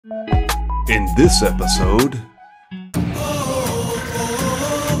In this episode,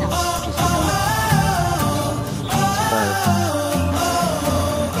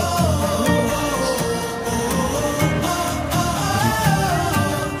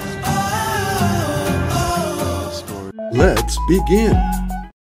 let's begin.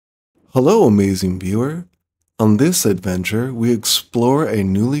 Hello, amazing viewer. On this adventure, we explore a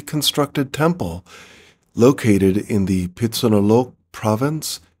newly constructed temple located in the Phitsanulok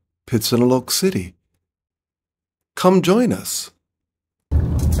Province, Phitsanulok City. Come join us.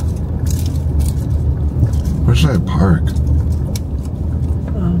 Where should I park?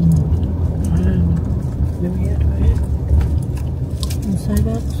 Maybe right inside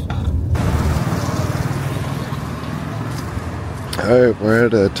us. Alright, we're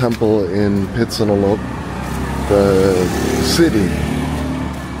at a temple in Phitsanulok, the city.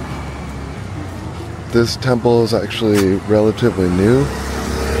 This temple is actually relatively new.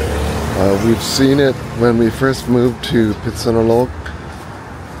 We've seen it when we first moved to Phitsanulok.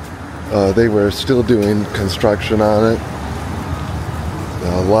 They were still doing construction on it.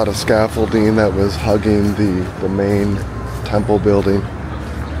 A lot of scaffolding that was hugging the main temple building.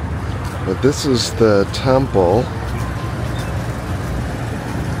 But this is the temple.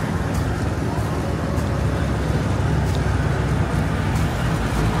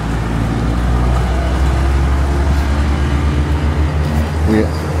 We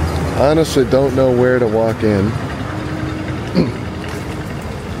honestly don't know where to walk in.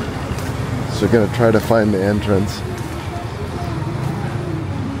 So we're gonna try to find the entrance.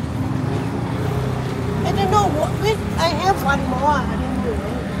 I don't know what. Wait, I have one more. I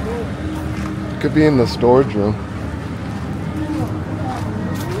don't know. Could be in the storage room.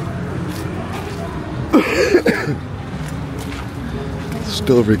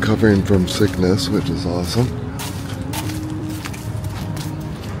 Still recovering from sickness, which is awesome.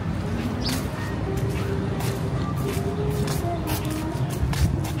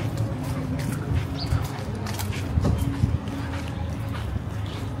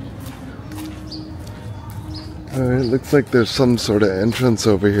 Alright, looks like there's some sort of entrance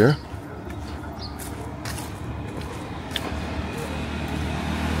over here.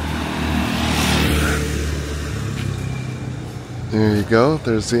 There you go,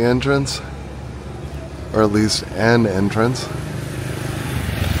 there's the entrance. Or at least an entrance.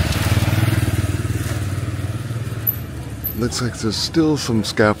 Looks like there's still some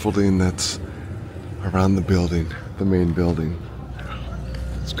scaffolding that's around the building, the main building.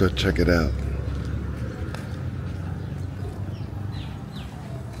 Let's go check it out.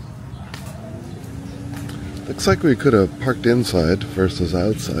 Looks like we could have parked inside versus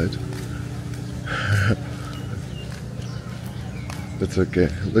outside. It's okay.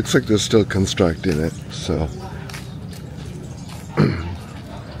 Looks like they're still constructing it, so.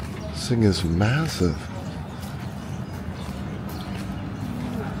 This thing is massive.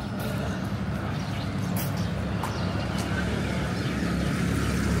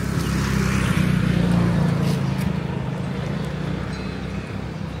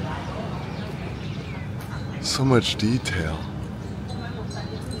 So much detail.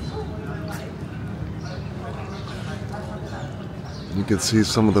 You can see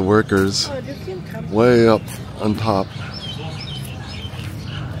some of the workers way up on top.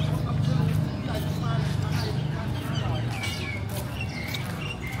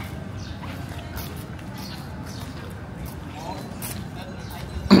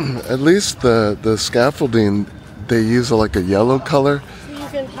 At least the scaffolding, they use like a yellow color.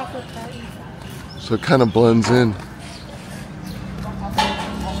 So it kind of blends in.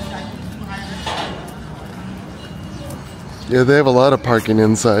 Yeah, they have a lot of parking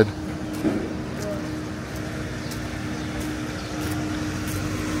inside.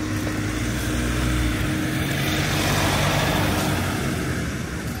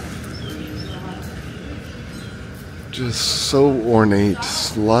 Just so ornate,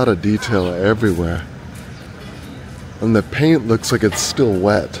 a lot of detail everywhere. And the paint looks like it's still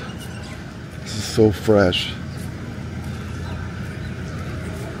wet. This is so fresh.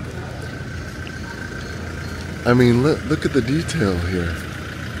 I mean, look at the detail here.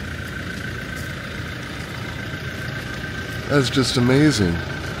 That's just amazing.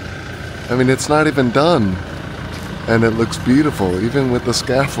 I mean, it's not even done. And it looks beautiful, even with the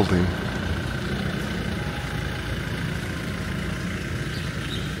scaffolding.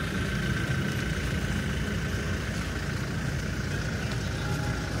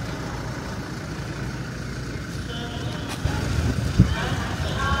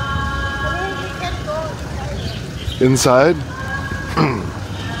 Inside?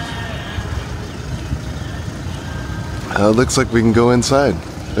 Looks like we can go inside.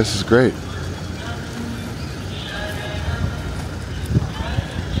 This is great.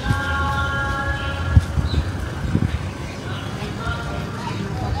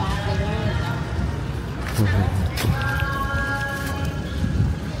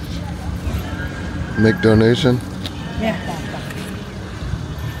 Make donation? เนี่ย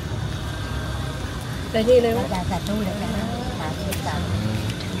แต่นี่เลยวะ จ่ายตู้เลยนะจ่ายตู้จ่าย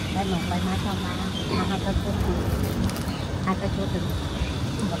แล้วหนูไปมาเข้ามาให้ก็ชุดให้ก็ชุด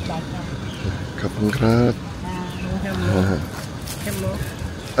ขอบใจค่ะ ขอบคุณครับ Hello.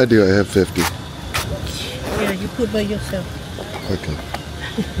 I do. I have 50. Yeah, you put by yourself. Okay.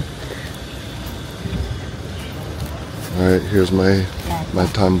 All right. Here's my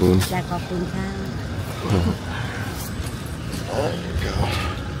tambun. จ่ายขอบคุณค่ะ There you go.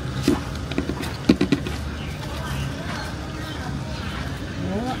 โ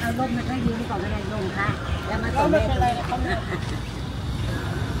อ้เอาร่มมาให้ยืมก่อนก็ได้ร่มค่ะแล้วมาส่งแม่ตรงนี้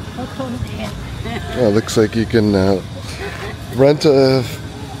เขาทนแดด Well, it looks like you can rent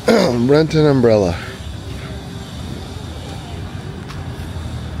rent an umbrella.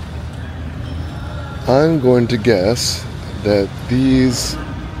 I'm going to guess that these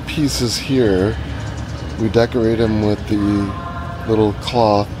pieces here, we decorate them with the little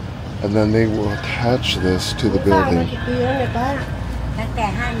cloth, and then they will attach this to the ป้ามา building. กี่ปีแล้วเนี่ยป้า ตั้งแต่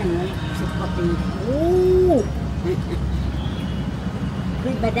51 10 กว่าปี โอ้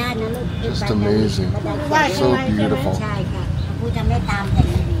ขึ้นมาได้นะลูก Just amazing. So beautiful. ใช่ค่ะผู้จะไม่ตามแต่ง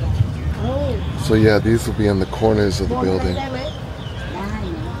ดี โอ้ So yeah, these will be on the corners of บ the น building. ได้ไหม ได้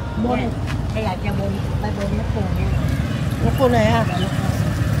บน ถ้าอยากจะบนไปบนแม่ปู่เนี่ย แล้วคนไหนอ่ะ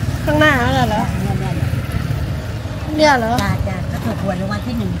ข้างหน้าแล้วเหรอ เนี่ยเหรอ จะก็ถูกหวยรางวัล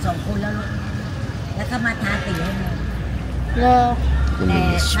ที่1 2 คนแล้วลูกแล้วก็มาทาสีให้แม่ เลอ I mean,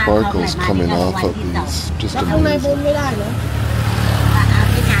 the sparkles coming off of these, just แล้วข้างในบน amazing. ไม่ได้เหรอ เอา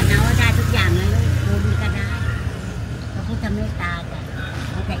ที่ฐานเอาได้ทุกอย่างเลยลูกดูก็ได้พระพุทธเมตตาจ้ะ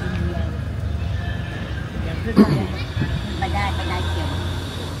ตั้งแต่อินเดียเดี๋ยวขึ้นมาได้ไปได้เกี่ยว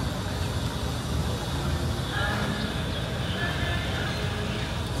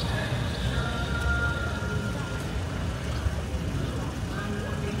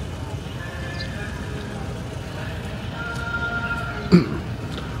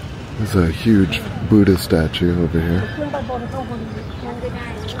There's a huge Buddha statue over here. ขึ้นไปบนข้างบน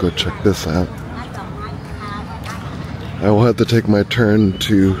Let's go check this out. I will have to take my turn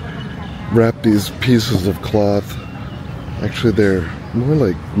to wrap these pieces of cloth. Actually, they're more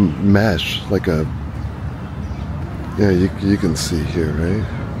like mesh, like a, yeah, you can see here, right?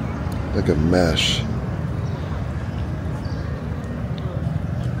 Like a mesh.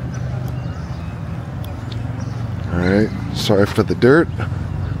 All right, sorry for the dirt.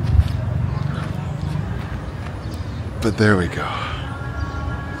 But there we go.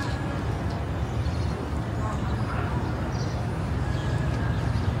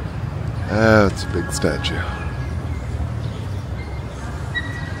 That's a big statue.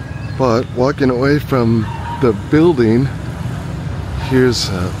 But walking away from the building, here's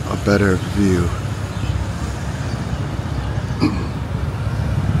a better view.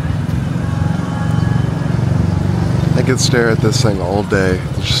 I could stare at this thing all day.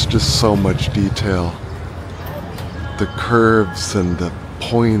 There's just so much detail. The curves and the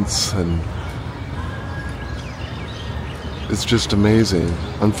points, and it's just amazing.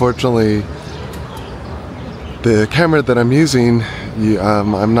 Unfortunately, the camera that I'm using,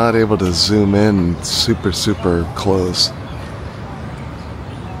 I'm not able to zoom in super close.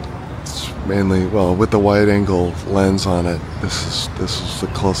 It's mainly, well, with the wide angle lens on it, this is the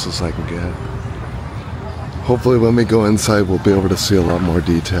closest I can get. Hopefully when we go inside, we'll be able to see a lot more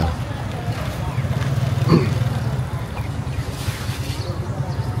detail.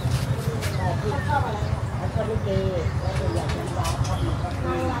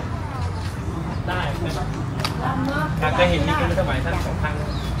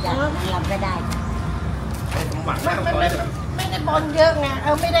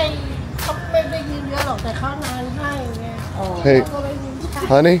 Hey,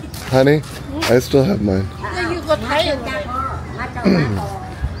 honey, I still have mine.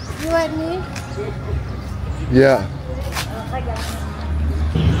 Yeah.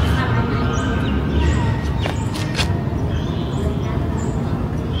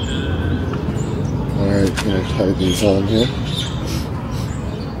 Alright, gonna tie these on here.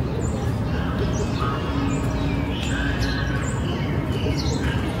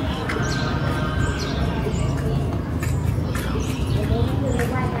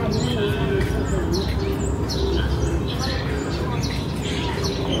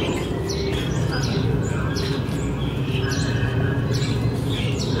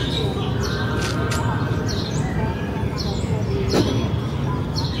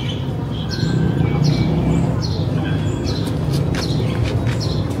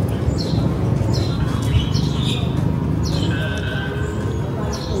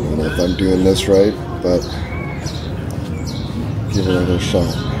 if I'm doing this right, but give it another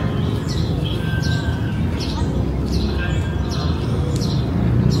shot.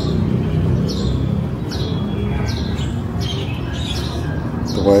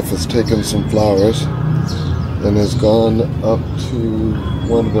 The wife has taken some flowers and has gone up to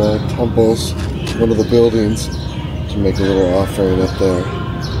one of the temples, one of the buildings, to make a little offering up there.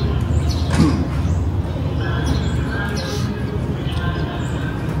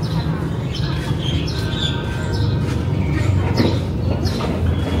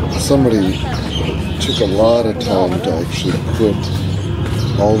 Somebody took a lot of time to actually put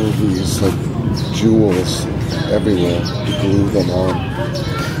all of these like jewels everywhere to glue them on.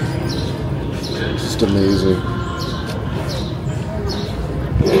 Just amazing.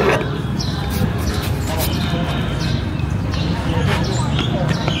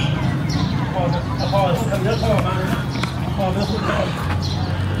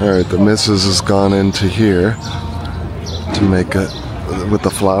 Alright, the missus has gone into here to make it with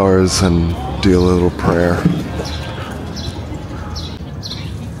the flowers and do a little prayer.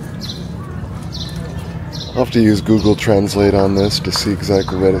 I'll have to use Google Translate on this to see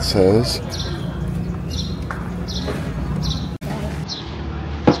exactly what it says.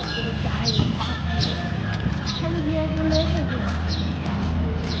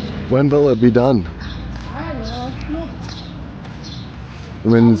 When will it be done? I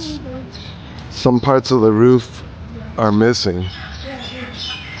mean, some parts of the roof are missing.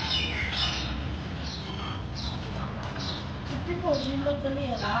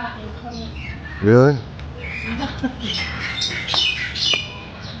 Really?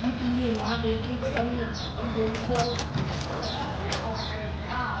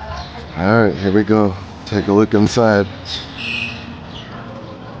 Alright, here we go. Take a look inside.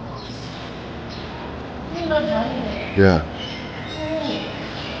 Yeah.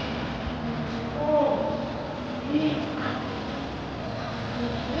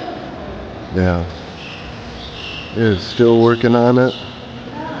 Yeah. It's still working on it.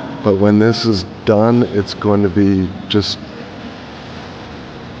 But when this is done, it's going to be just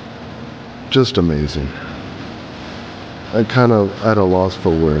amazing. I'm kind of at a loss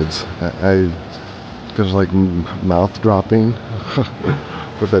for words. There's like mouth dropping,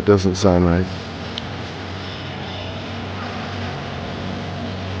 but that doesn't sound right.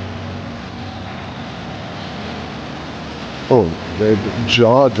 Oh,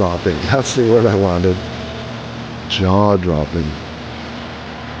 jaw dropping. That's the word I wanted. Jaw dropping.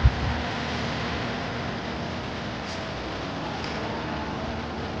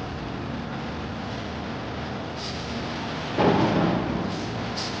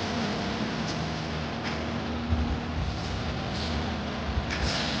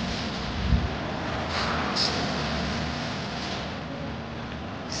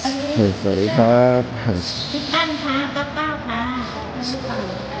 Hey, sorry. ทุกท่านคะก้าวค่ะ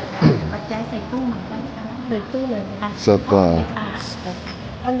ปัจจัยใส่ตู้เหมือนกันค่ะใส่ตู้เลยค่ะ Sapa.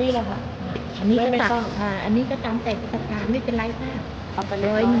 อันนี้แหละค่ะ อันนี้ก็ตัดค่ะอันนี้ก็ตามแต่กิจการไม่เป็นไรค่ะเอาไปเล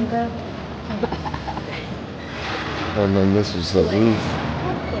ยนึงก็ And then this is the roof.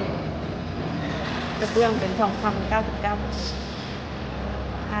 กระเบื้องเป็นทองคำ99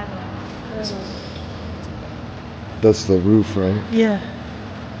 That's the roof, right? Yeah.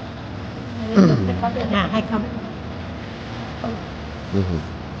 ให้คำ Mm-hmm.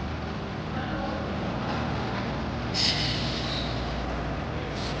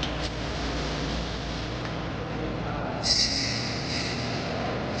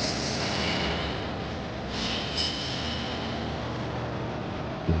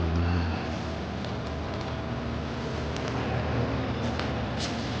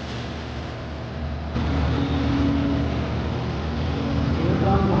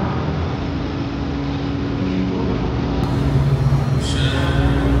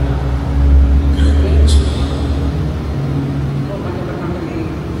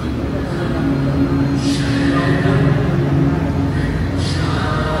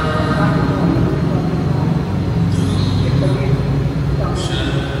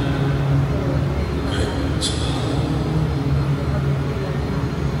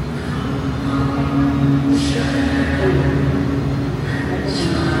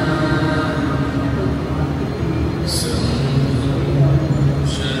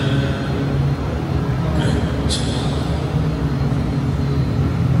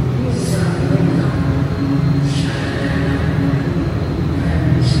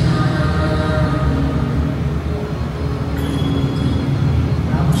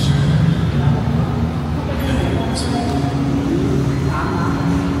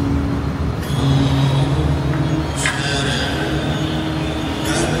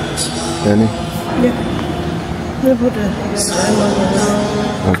 Any? Yeah. They put a sign on the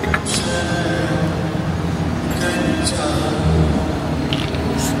wall. Okay.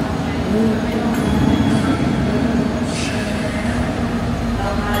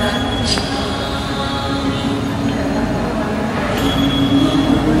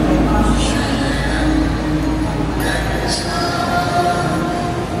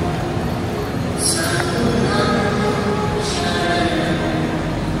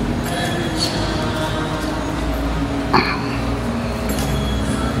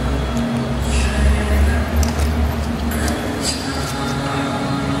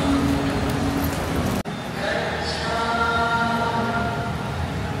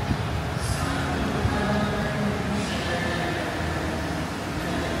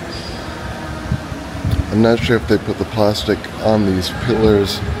 I'm not sure if they put the plastic on these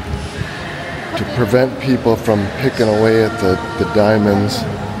pillars to prevent people from picking away at the diamonds.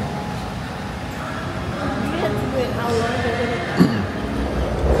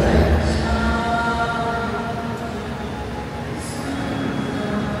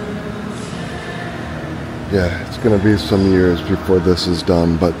 Yeah, it's going to be some years before this is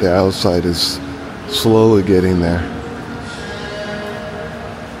done, but the outside is slowly getting there.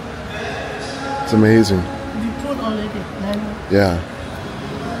 It's amazing. You put already. Yeah.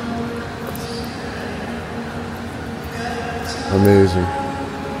 Amazing.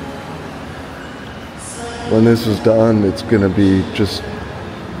 When this is done, it's going to be just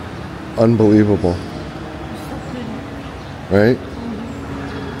unbelievable. Right?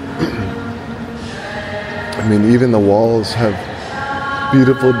 I mean, even the walls have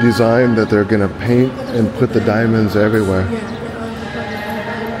beautiful design that they're going to paint and put the diamonds everywhere.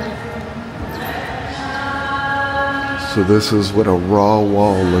 So this is what a raw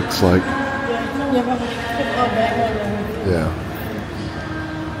wall looks like. Yeah.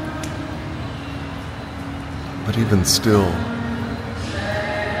 But even still,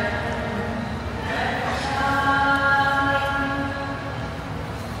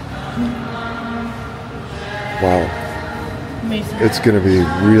 wow. It's going to be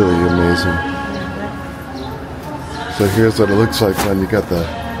really amazing. So here's what it looks like when you got the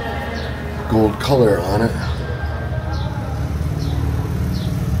gold color on it.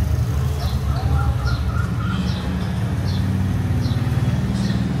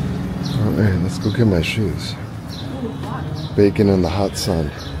 Alright, let's go get my shoes. Baking in the hot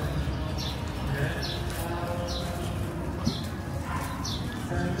sun.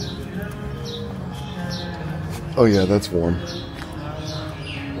 Oh yeah, that's warm.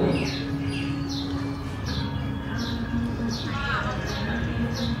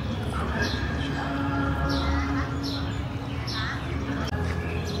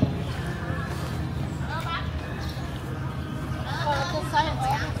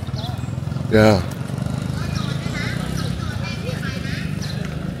 Yeah.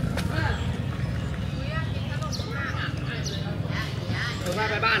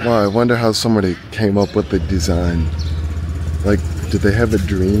 Wow, I wonder how somebody came up with the design. Like, did they have a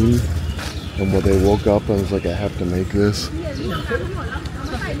dream? And when they woke up and was like, I have to make this?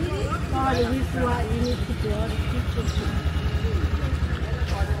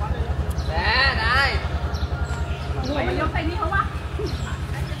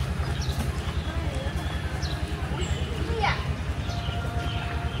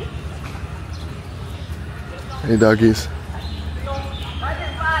 Hey doggies.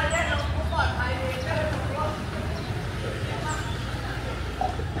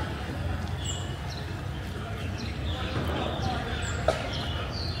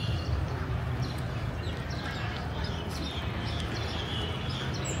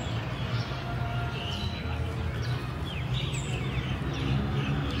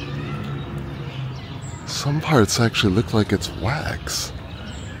 Some parts actually look like it's wax.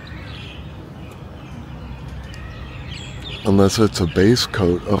 Unless it's a base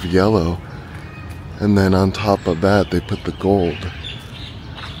coat of yellow, and then on top of that they put the gold.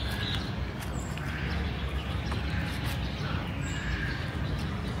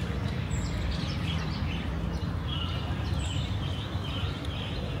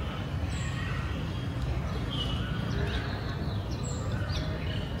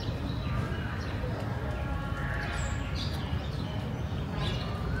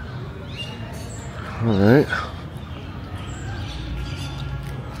 All right.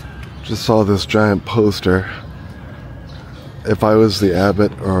 Just saw this giant poster. If I was the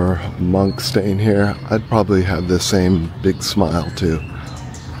abbot or monk staying here, I'd probably have the same big smile too.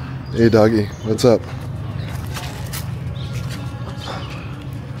 Hey doggy, what's up?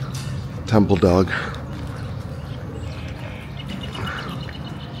 Temple dog.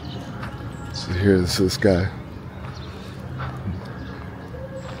 here's this guy.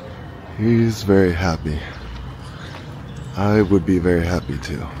 He's very happy. I would be very happy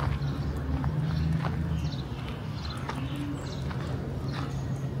too.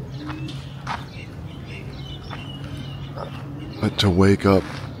 But to wake up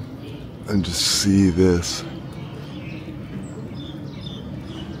and just see this.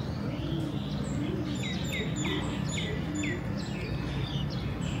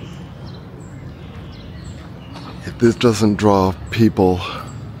 If this doesn't draw people,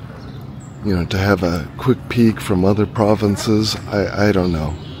 you know, to have a quick peek from other provinces, I don't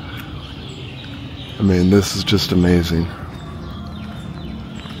know. I mean, this is just amazing.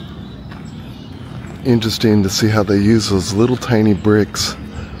 Interesting to see how they use those little tiny bricks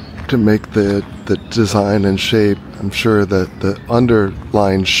to make the design and shape. I'm sure that the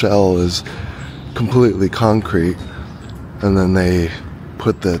underlying shell is completely concrete, and then they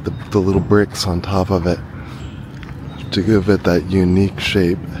put the little bricks on top of it to give it that unique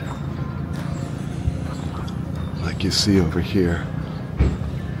shape, like you see over here.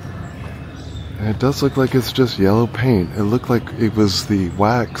 And it does look like it's just yellow paint. It looked like it was the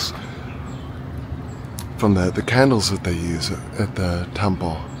wax from the candles that they use at the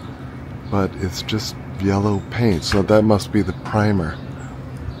temple, but it's just yellow paint, so that must be the primer.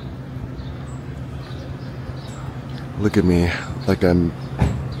 Look at me, like I'm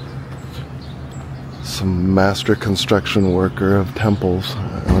some master construction worker of temples.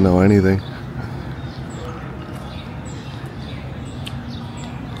 I don't know anything.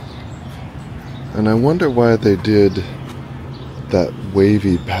 And I wonder why they did that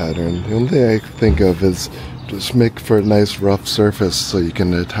wavy pattern. The only thing I think of is just make for a nice rough surface so you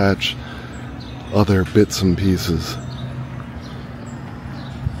can attach other bits and pieces.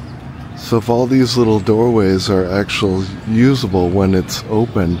 So if all these little doorways are actually usable when it's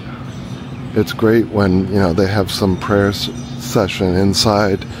open, it's great when, you know, they have some prayer session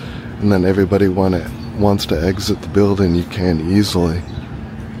inside and then everybody wants to exit the building, you can easily.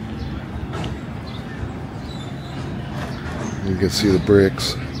 You can see the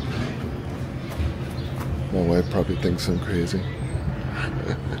bricks. My wife probably thinks I'm crazy.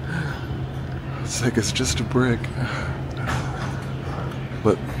 It's like it's just a brick.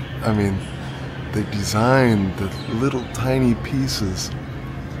 But, I mean, they designed the little tiny pieces.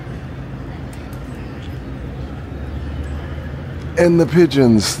 And the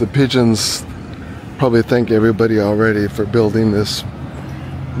pigeons probably thank everybody already for building this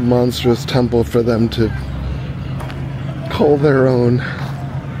monstrous temple for them to call their own.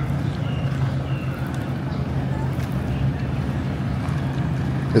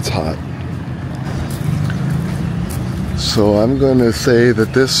 It's hot. So I'm going to say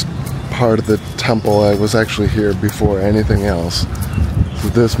that this part of the temple, I was actually here before anything else. So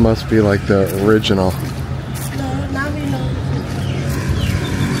this must be like the original.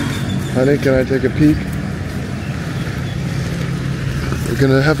 Honey, can I take a peek? We're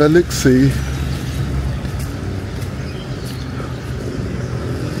gonna have a look-see.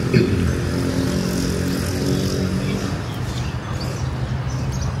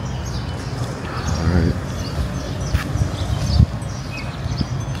 Alright.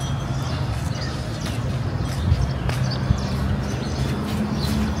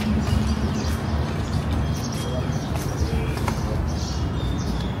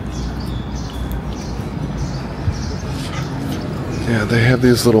 Yeah, they have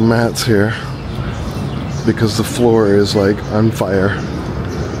these little mats here because the floor is like on fire.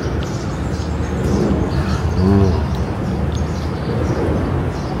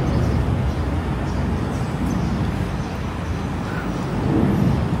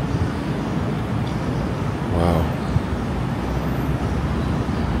 Wow.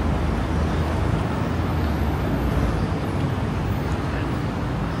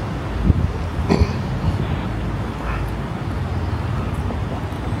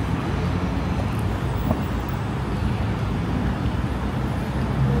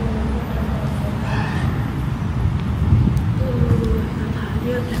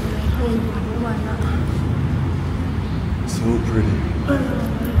 So pretty.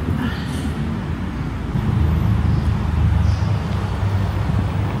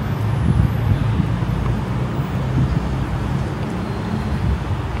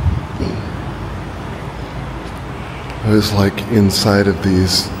 I was like inside of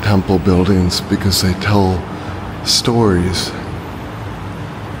these temple buildings because they tell stories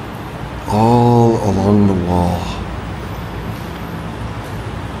all along the wall.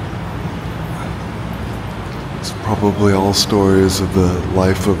 It's probably all stories of the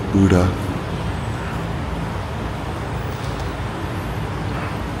life of Buddha.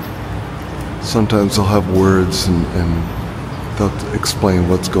 Sometimes they'll have words and they'll explain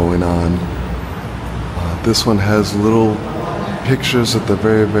what's going on. This one has little pictures at the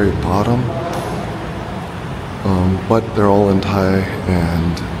very, very bottom, but they're all in Thai,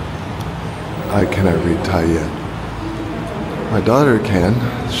 and I cannot read Thai yet. My daughter can.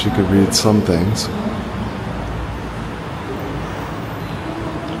 She could read some things.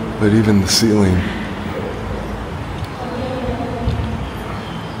 But even the ceiling.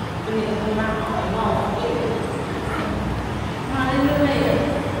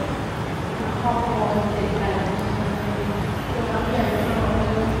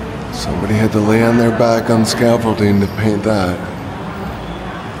 Somebody had to lay on their back on scaffolding to paint that.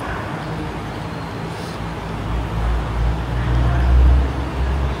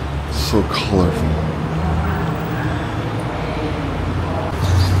 So colorful.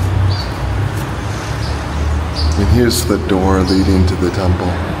 And here's the door leading to the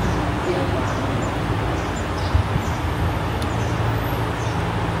temple.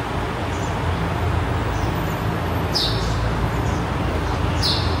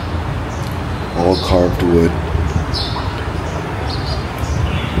 All carved wood.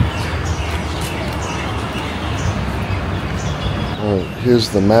 Here's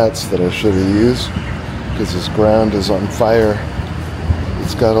the mats that I should have used, because this ground is on fire.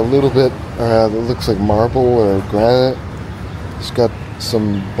 It's got a little bit, it looks like marble or granite. It's got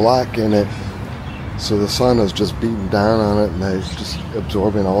some black in it, so the sun is just beating down on it and it's just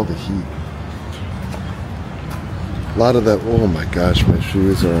absorbing all the heat. A lot of that, oh my gosh, my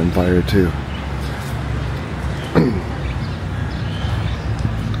shoes are on fire too.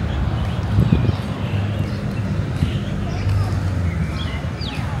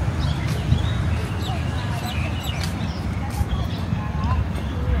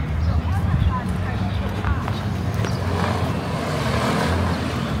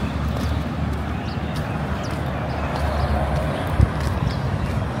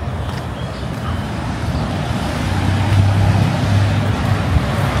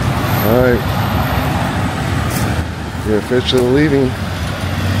 Alright, we're officially leaving.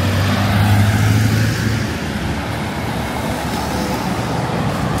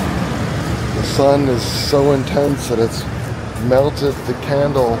 The sun is so intense that it's melted the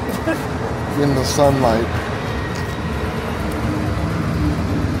candle in the sunlight.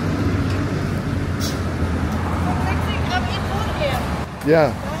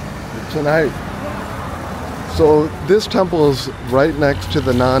 Yeah, tonight. So this temple is right next to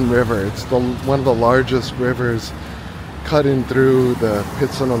the Nan River. It's one of the largest rivers cutting through the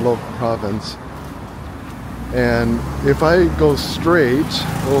Phitsanulok province. And if I go straight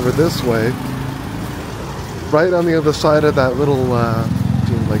over this way, right on the other side of that little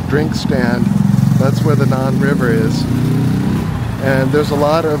like drink stand, that's where the Nan River is. And there's a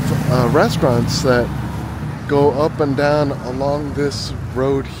lot of restaurants that go up and down along this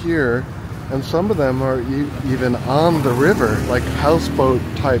road here. And some of them are even on the river, like houseboat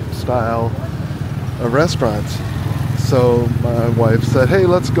type style restaurants. So my wife said, hey,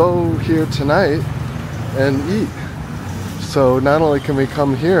 let's go here tonight and eat. So not only can we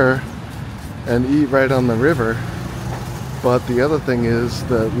come here and eat right on the river, but the other thing is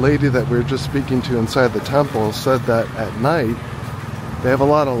the lady that we were just speaking to inside the temple said that at night they have a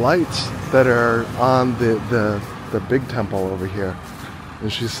lot of lights that are on the big temple over here.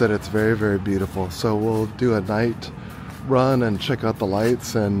 And she said it's very, very beautiful. So we'll do a night run and check out the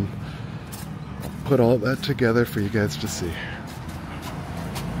lights and put all that together for you guys to see.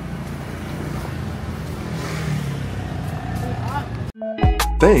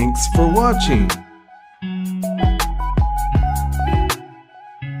 Thanks for watching.